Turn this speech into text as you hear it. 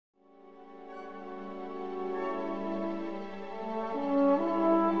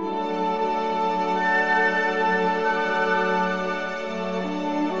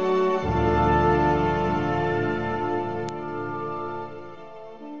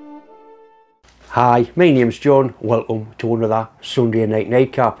Hi, my name's John. Welcome to another Sunday night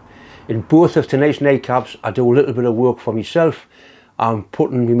nightcap. In both of tonight's nightcaps I do a little bit of work for myself. I'm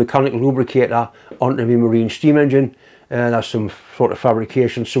putting my mechanical lubricator onto my marine steam engine. That's some sort of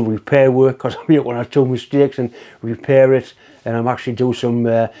fabrication, some repair work, because I make one or two mistakes and repair it. And I'm actually doing some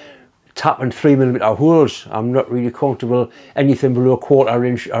tapping 3mm holes. I'm not really comfortable anything below a 1/4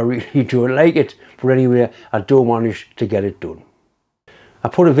 inch. I really don't like it, but anyway I do manage to get it done. I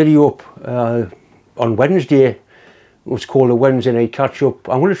put a video up on Wednesday. It was called a Wednesday night catch up.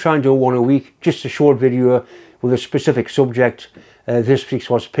 I'm going to try and do one a week, just a short video with a specific subject. This week's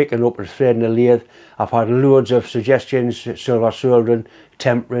was picking up and threading a lathe. I've had loads of suggestions: silver soldering,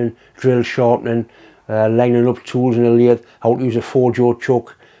 tempering, drill sharpening, lining up tools in a lathe, how to use a 4-jaw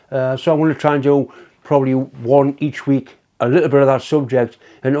chuck. So I'm going to try and do probably one each week, a little bit of that subject,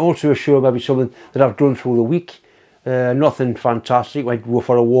 and also show maybe something that I've done through the week. Nothing fantastic, like go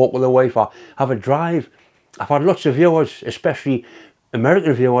for a walk with the wife or have a drive. I've had lots of viewers, especially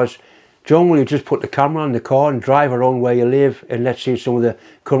American viewers. John, will you just put the camera on the car and drive around where you live and let's see some of the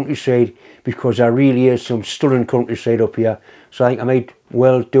countryside, because there really is some stunning countryside up here. So I think I might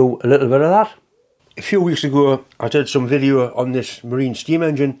well do a little bit of that. A few weeks ago I did some video on this marine steam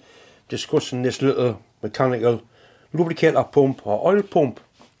engine discussing this little mechanical lubricator pump or oil pump.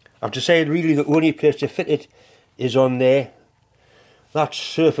 I've decided really the only place to fit it is on there. That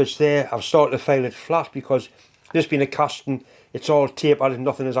surface there, I've started to file it flat because this being a casting, it's all tapered and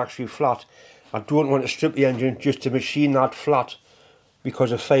nothing is actually flat. I don't want to strip the engine just to machine that flat,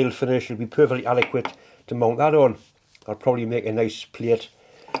 because a file finish will be perfectly adequate to mount that on. I'll probably make a nice plate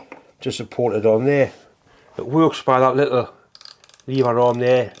to support it on there. It works by that little lever on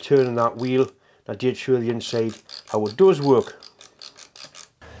there, turning that wheel. I did show the inside how it does work.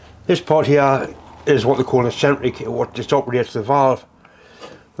 This part here is what they call an eccentric, what just operates the valve.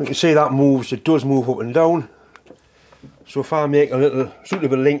 You can see that moves, it does move up and down. So if I make a little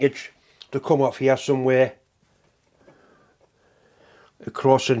suitable linkage to come off here somewhere,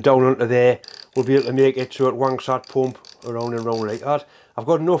 across and down onto there, we'll be able to make it so it wanks that pump around and round like that. I've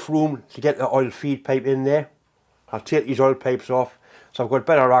got enough room to get the oil feed pipe in there. I'll take these oil pipes off, so I've got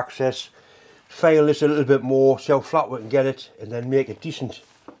better access, file this a little bit more, see how flat we can get it, and then make a decent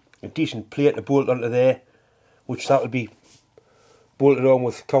plate to bolt onto there, which that will be bolted on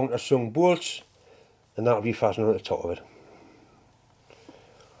with countersunk bolts, and that will be fastened on the top of it.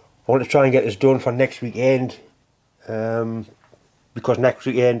 I want to try and get this done for next weekend, because next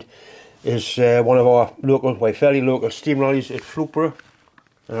weekend is one of our local, well, fairly local steam rallies at Flookborough,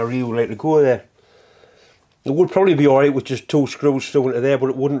 and I really would like to go there. It would probably be alright with just 2 screws through into there, but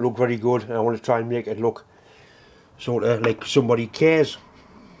it wouldn't look very good, and I want to try and make it look sort of like somebody cares.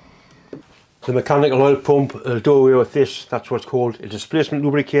 The mechanical oil pump will do away with this. That's what's called a displacement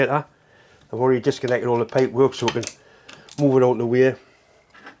lubricator. I've already disconnected all the pipe work so I can move it out of the way.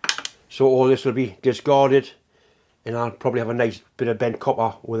 So all this will be discarded, and I'll probably have a nice bit of bent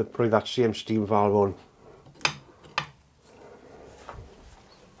copper with probably that same steam valve on.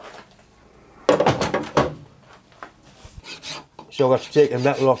 So I've got to take the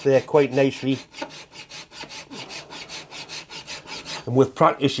metal off there quite nicely. And with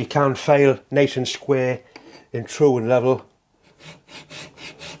practice you can file nice and square and true and level.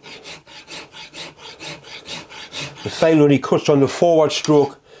 The file only cuts on the forward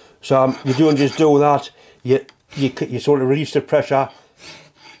stroke, so you don't just do that, you sort of release the pressure,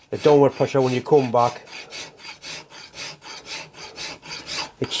 the downward pressure when you come back.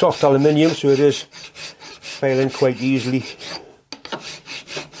 It's soft aluminium, so it is filing quite easily.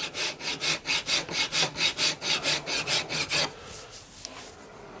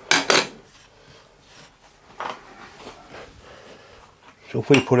 So if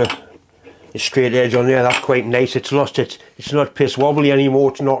we put a straight edge on there, that's quite nice. It's lost it. It's not piss wobbly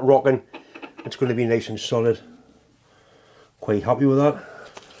anymore. It's not rocking. It's going to be nice and solid. Quite happy with that.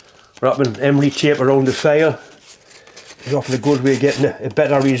 Wrapping emery tape around the file is often a good way of getting a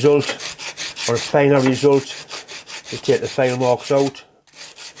better result or a finer result. You take the file marks out.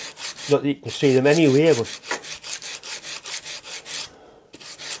 Not that you can see them anyway, but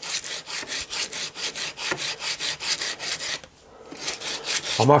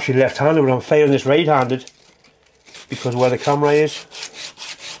I'm actually left-handed, but I'm filing this right-handed because of where the camera is.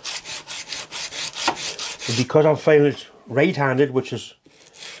 And because I'm filing it right-handed, which is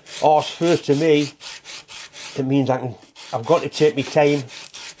arse first to me, it means I've got to take my time,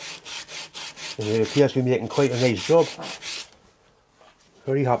 and it appears to be making quite a nice job.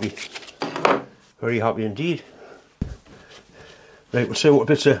 Very happy indeed. Right, we'll see what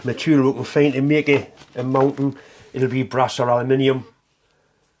bits of material we can find to make a mountain. It'll be brass or aluminium.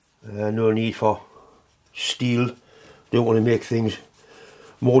 No need for steel. Don't want to make things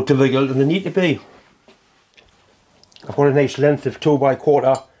more difficult than they need to be. I've got a nice length of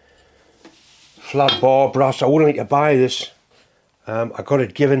 2x4 flat bar brass. I wouldn't like to buy this. I got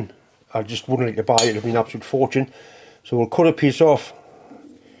it given. I just wouldn't like to buy it. It'd be an absolute fortune. So we'll cut a piece off,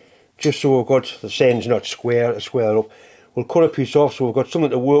 just so we've got the ends not square up. We'll cut a piece off so we've got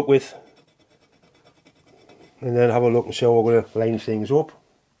something to work with, and then have a look and see how we're going to line things up.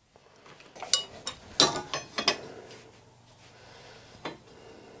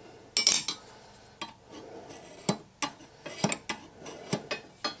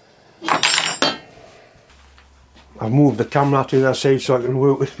 I've moved the camera to the other side so I can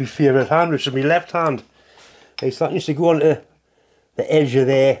work with my favourite hand, which is my left hand. Right, so that needs to go onto the edge of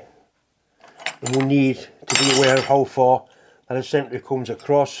there, and we'll need to be aware of how far that essentially comes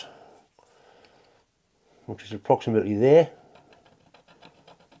across, which is approximately there.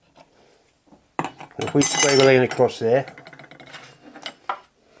 And if we square a line across there,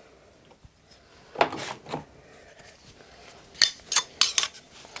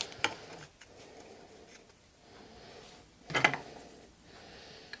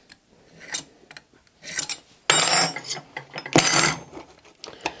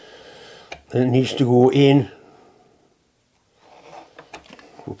 then it needs to go in.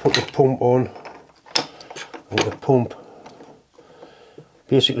 We'll put the pump on, and the pump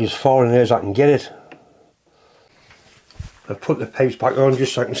basically as far in there as I can get it. I've put the pipes back on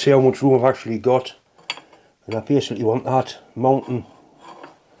just so I can see how much room I've actually got, and I basically want that mounting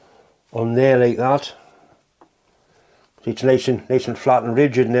on there like that. So it's nice and flat and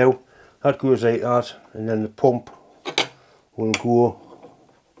rigid now. That goes like that, and then the pump will go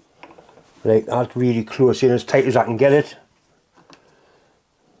like that, really close in, as tight as I can get it.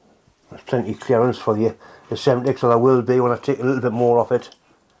 There's plenty of clearance for the 70, so there will be when I take a little bit more off it.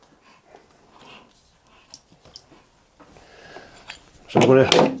 So I'm going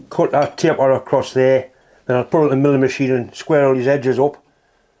to cut that taper across there, then I'll put it in the milling machine and square all these edges up.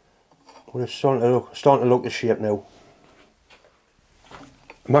 Well, it's starting to look the shape now.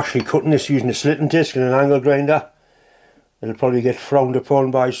 I'm actually cutting this using a slitting disc and an angle grinder. It'll probably get frowned upon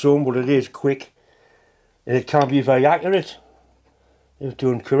by some, but it is quick and it can be very accurate if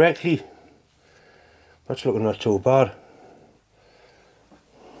done correctly. That's looking not too bad.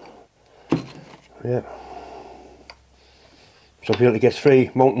 Yeah. So I'll be able to get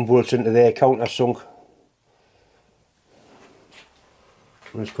 3 mounting bolts into there, countersunk.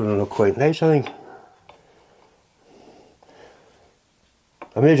 And it's going to look quite nice, I think.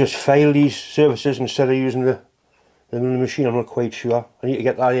 I may just file these surfaces instead of using the milling machine, I'm not quite sure. I need to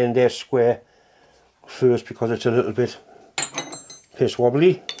get that end there square first because it's a little bit piss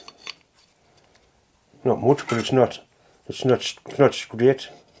wobbly. Not much, but it's not straight.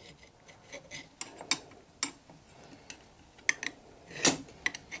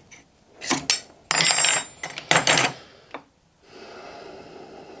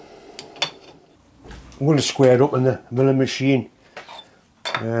 I'm going to square it up in the milling machine.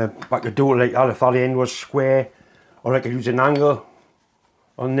 I could do it like that if that end was square, or I could use an angle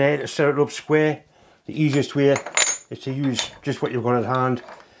on there to set it up square. The easiest way is to use just what you've got at hand.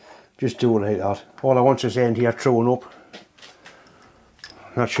 Just do it like that. All I want is this end here thrown up.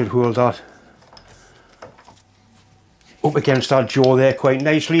 That should hold that up against that jaw there quite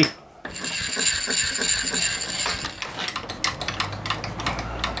nicely.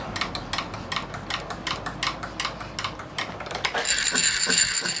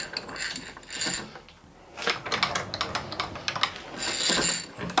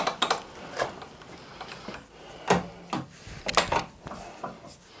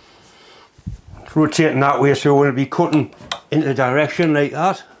 Rotating that way, so we're going to be cutting into the direction like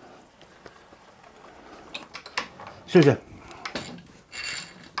that. This is a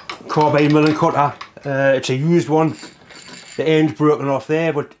carbide milling cutter. It's a used one. The end's broken off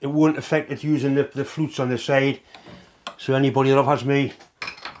there, but it won't affect it using the flutes on the side. So anybody that has me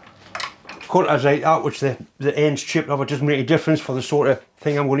cutters like that, which the end's chipped off, it doesn't make any difference for the sort of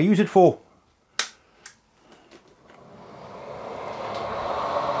thing I'm going to use it for.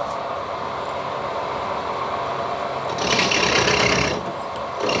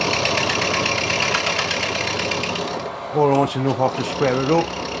 All I want to know how to square it up.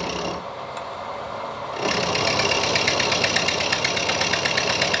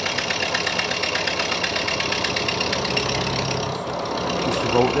 Just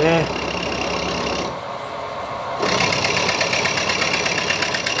about there.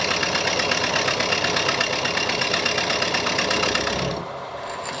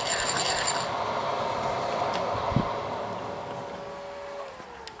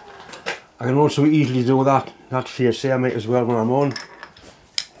 I can also easily do that face there, mate, as well when I'm on.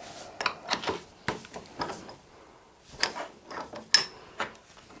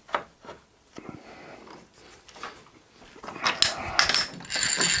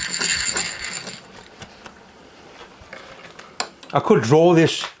 I could draw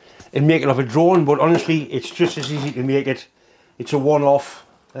this and make it of a drone, but honestly it's just as easy to make it. It's a one-off.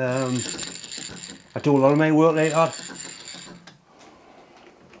 I do a lot of my work like that.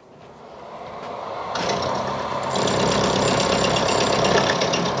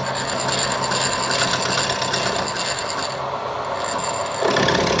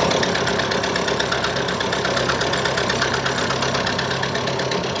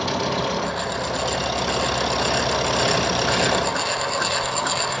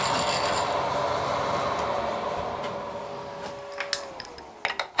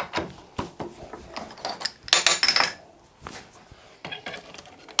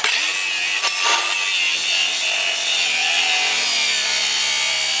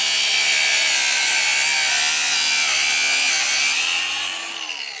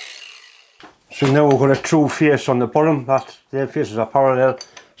 So now we've got a true face on the bottom, that their faces are parallel,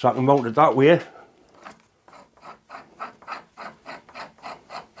 so I can mount it that way.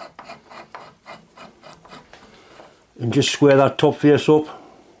 And just square that top face up.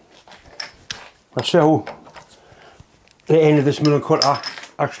 That's how the end of this milling cutter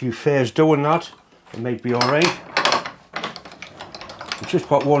actually fares doing that. It might be alright. It's just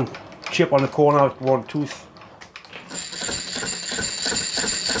got one chip on the corner, one tooth.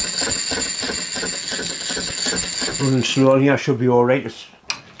 Running slowly, I should be alright. It's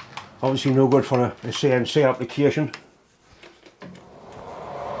obviously no good for a SNNC application.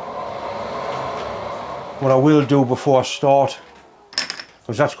 What I will do before I start,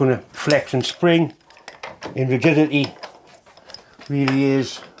 because that's going to flex and spring, and rigidity really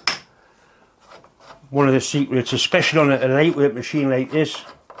is one of the secrets, especially on a lightweight machine like this.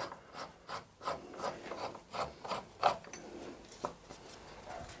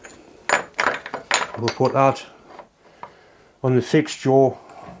 We'll put that on the fixed jaw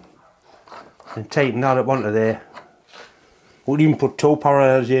and tighten that up onto there. We'll even put toe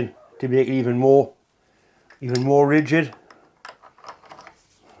parallels in to make it even more rigid.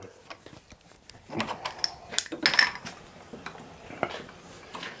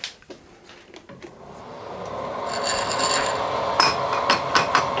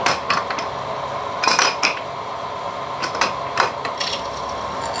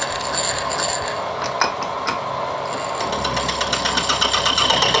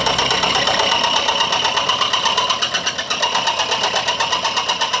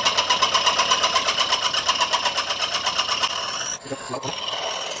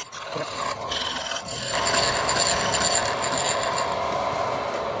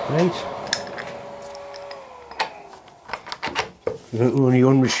 Right, the only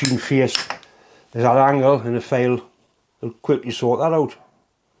unmachined face is that angle, and the file will quickly sort that out.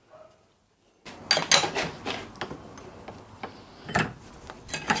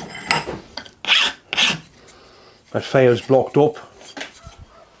 That file's blocked up.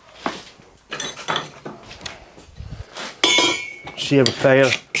 Save the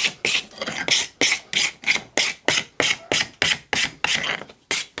file.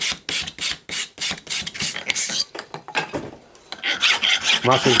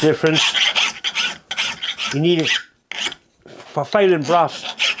 Massive difference. You need it for filing brass.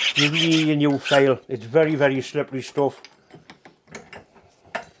 You really need a new file. It's very, very slippery stuff.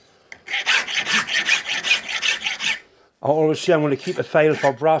 I always say I'm going to keep a file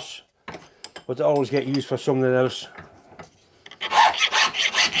for brass, but they always get used for something else.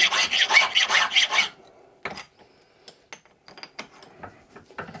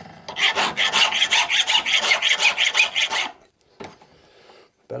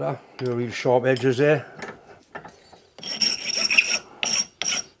 Better, no real sharp edges there.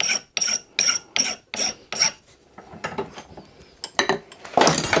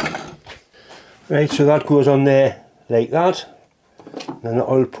 Right, so that goes on there like that, and the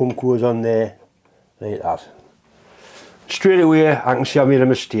oil pump goes on there like that. Straight away I can see I made a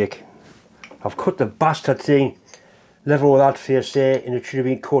mistake. I've cut the bastard thing level with that face there, and it should have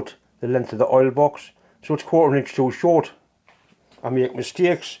been cut the length of the oil box, so it's 1/4 inch too short. I make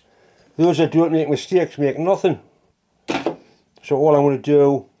mistakes. Those that don't make mistakes make nothing. So all I'm going to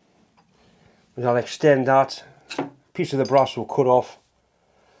do is I'll extend that piece of the brass will cut off.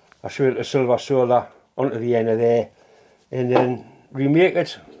 I'll show it a silver solder onto the end of there, and then remake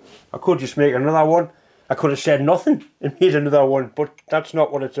it. I could just make another one. I could have said nothing and made another one, but that's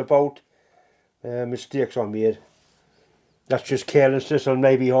not what it's about. Mistakes are made. That's just carelessness on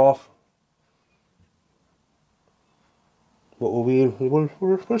my behalf. but we'll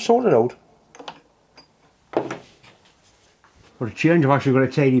sort it out. For a change, I've actually got a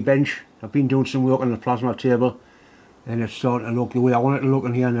tidy bench. I've been doing some work on the plasma table and it's starting to look the way I want it to look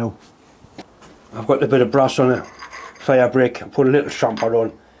in here now. I've got a bit of brass on a fire brick. I put a little chamfer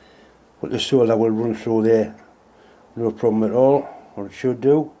on, but the solder will run through there. No problem at all, or it should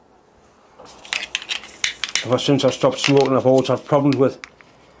do. Ever since I stopped smoking, I've always had problems with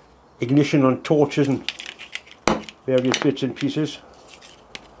ignition on torches and various bits and pieces.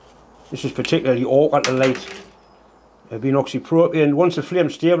 This is particularly awkward to light. I've been oxypropane. Once the flame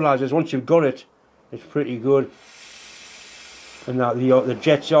stabilises, once you've got it, it's pretty good. And that the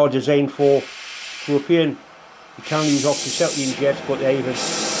jets are designed for propane. You can use oxyacetylene jets, but they're even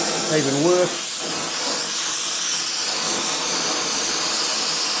worse.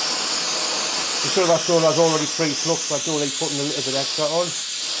 The silver solar's already pre-fluxed, but I do like putting a little bit extra on.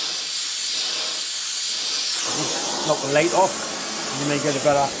 Just knock the light off, and you may get a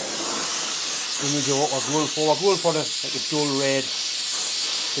better image of what we're going for. We're going for like a dull red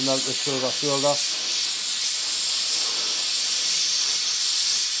to melt the silver solar.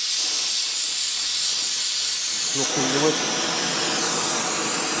 Look into it.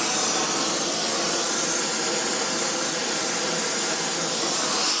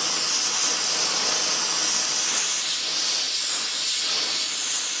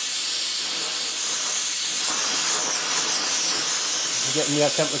 We're getting near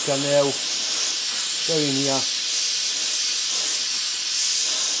temperature now, very near.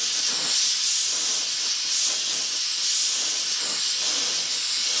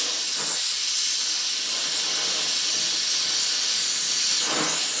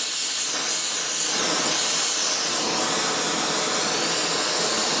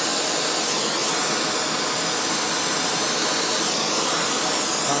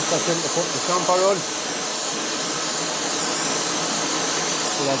 After I to put the chamfer on,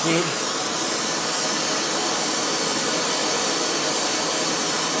 so I did.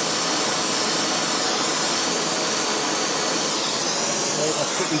 Right,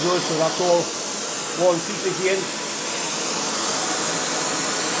 that's pretty good, so that's all one piece again.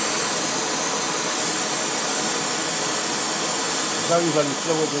 Very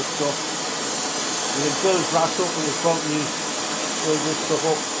fluid, this stuff. You can build brass up and it's probably build this stuff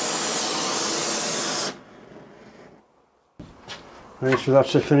up. Right, so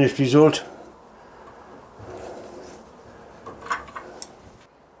that's the finished result.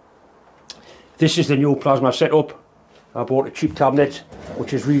 This is the new plasma setup. I bought a cheap cabinet,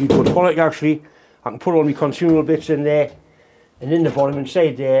 which is really good quality actually. I can put all my consumable bits in there, and in the bottom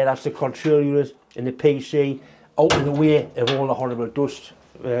inside there, that's the control unit and the PC, out of the way of all the horrible dust.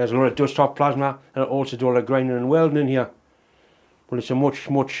 There's a lot of dust off plasma, and it also does a lot of grinding and welding in here. But it's a much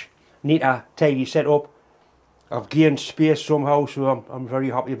neater, tidy setup. I've gained space somehow, so I'm very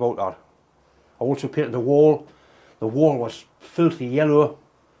happy about that. I also painted the wall. The wall was filthy yellow.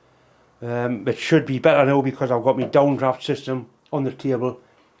 It should be better now because I've got my downdraft system on the table,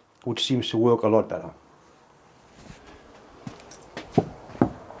 which seems to work a lot better.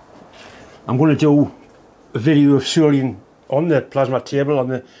 I'm going to do a video of soldering on the plasma table on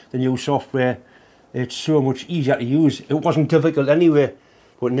the new software. It's so much easier to use. It wasn't difficult anyway,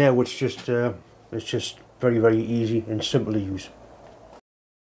 but now it's just very easy and simple to use.